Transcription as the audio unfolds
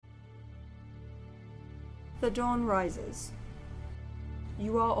The dawn rises.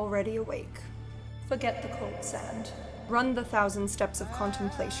 You are already awake. Forget the cold sand. Run the 1,000 steps of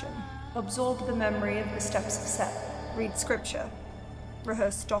contemplation. Absorb the memory of the steps of Set. Read scripture.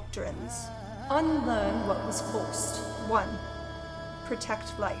 Rehearse doctrines. Unlearn what was forced. 1.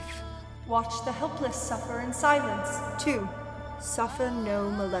 Protect life. Watch the helpless suffer in silence. 2. Suffer no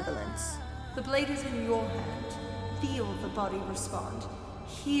malevolence. The blade is in your hand. Feel the body respond.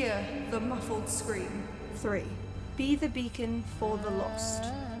 Hear the muffled scream. 3. Be the beacon for the lost.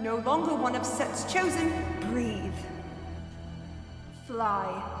 No longer one of Set's chosen. Breathe.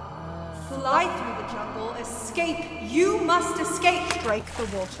 Fly. Fly through the jungle. Escape. You must escape. Strike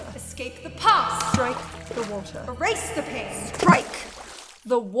the water. Escape the past. Strike the water. Erase the pain. Strike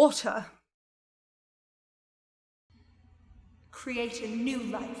the water. Create a new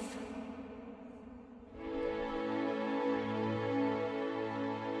life.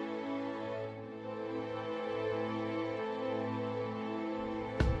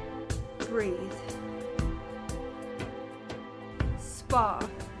 Breathe. Spar.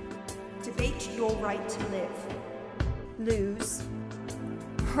 Debate your right to live. Lose.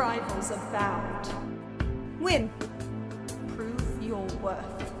 Rivals abound. Win. Prove your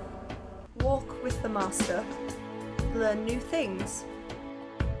worth. Walk with the master. Learn new things.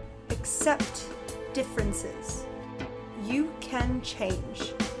 Accept differences. You can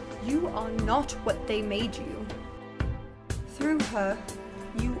change. You are not what they made you. Through her,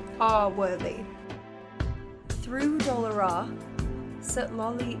 you are worthy. Through Dol Arrah,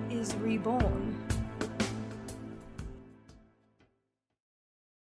 Setlali is reborn.